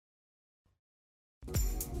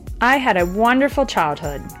I had a wonderful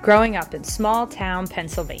childhood growing up in small town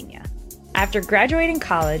Pennsylvania. After graduating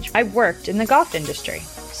college, I worked in the golf industry.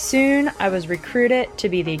 Soon, I was recruited to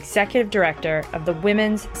be the executive director of the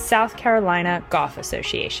Women's South Carolina Golf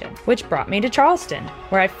Association, which brought me to Charleston,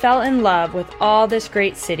 where I fell in love with all this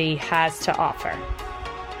great city has to offer.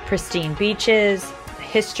 Pristine beaches,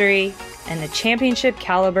 history, and the championship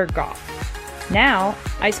caliber golf. Now,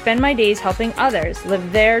 I spend my days helping others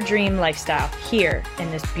live their dream lifestyle here in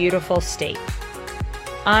this beautiful state.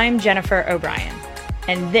 I'm Jennifer O'Brien,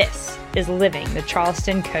 and this is Living the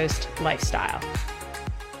Charleston Coast Lifestyle.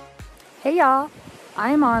 Hey y'all,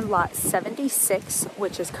 I'm on lot 76,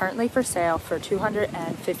 which is currently for sale for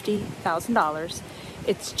 $250,000.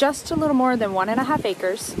 It's just a little more than 1.5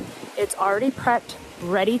 acres. It's already prepped,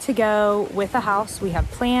 ready to go with a house. We have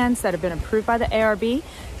plans that have been approved by the ARB.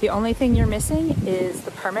 The only thing you're missing is the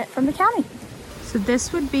permit from the county. So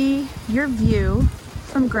this would be your view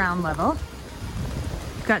from ground level.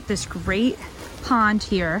 We've got this great pond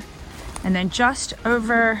here, and then just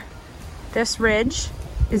over this ridge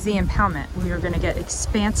is the impoundment. We are going to get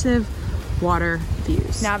expansive water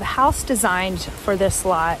views. Now the house designed for this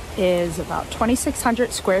lot is about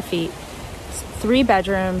 2,600 square feet, 3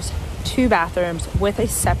 bedrooms, 2 bathrooms with a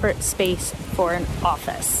separate space for an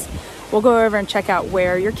office. We'll go over and check out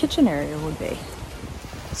where your kitchen area would be.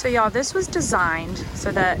 So y'all, this was designed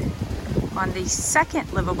so that on the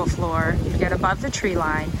second livable floor, you get above the tree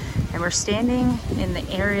line, and we're standing in the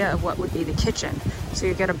area of what would be the kitchen. So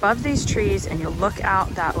you get above these trees and you'll look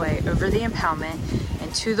out that way over the impoundment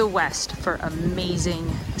and to the west for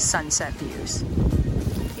amazing sunset views.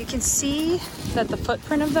 You can see that the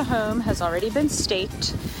footprint of the home has already been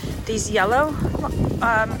staked. These yellow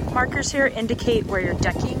markers here indicate where your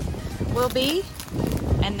decking will be,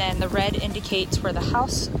 and then the red indicates where the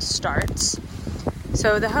house starts.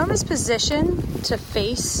 So the home is positioned to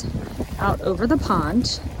face out over the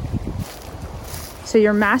pond. So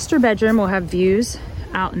your master bedroom will have views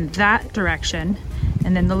out in that direction,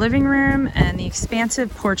 and then the living room and the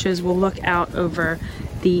expansive porches will look out over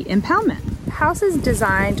the impoundment. The house is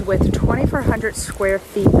designed with 2,400 square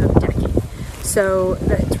feet of decking. So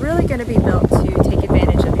it's really going to be built to take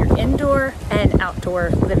advantage of your indoor and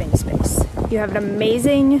outdoor living space. You have an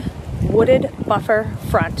amazing wooded buffer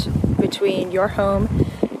front between your home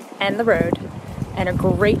and the road, and a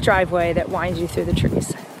great driveway that winds you through the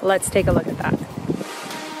trees. Let's take a look at that.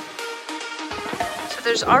 So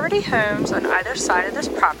there's already homes on either side of this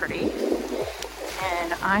property,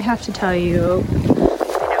 and I have to tell you,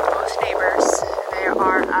 I know both neighbors, they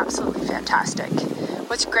are absolutely fantastic.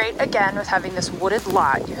 What's great, again, with having this wooded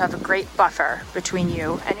lot, you have a great buffer between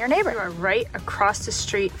you and your neighbor. You are right across the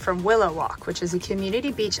street from Willow Walk, which is a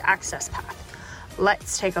community beach access path.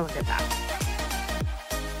 Let's take a look at that.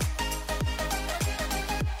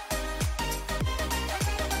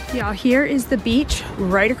 Y'all, here is the beach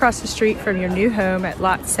right across the street from your new home at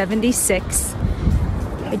lot 76.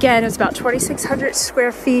 Again, it's about 2,600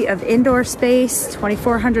 square feet of indoor space,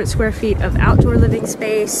 2,400 square feet of outdoor living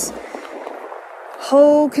space.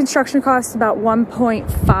 Whole construction cost about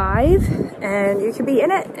 1.5, and you can be in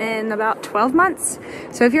it in about 12 months.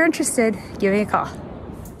 So if you're interested, give me a call.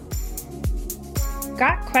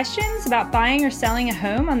 Got questions about buying or selling a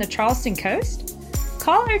home on the Charleston coast?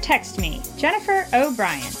 Call or text me, Jennifer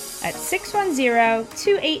O'Brien, at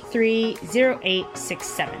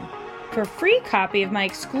 610-283-0867 for a free copy of my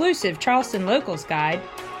exclusive Charleston Locals Guide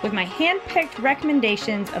with my hand-picked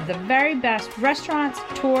recommendations of the very best restaurants,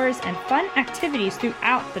 tours, and fun activities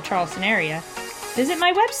throughout the Charleston area. Visit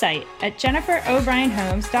my website at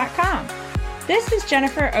jenniferobrienhomes.com. This is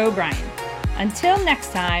Jennifer O'Brien. Until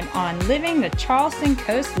next time on Living the Charleston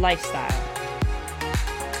Coast Lifestyle.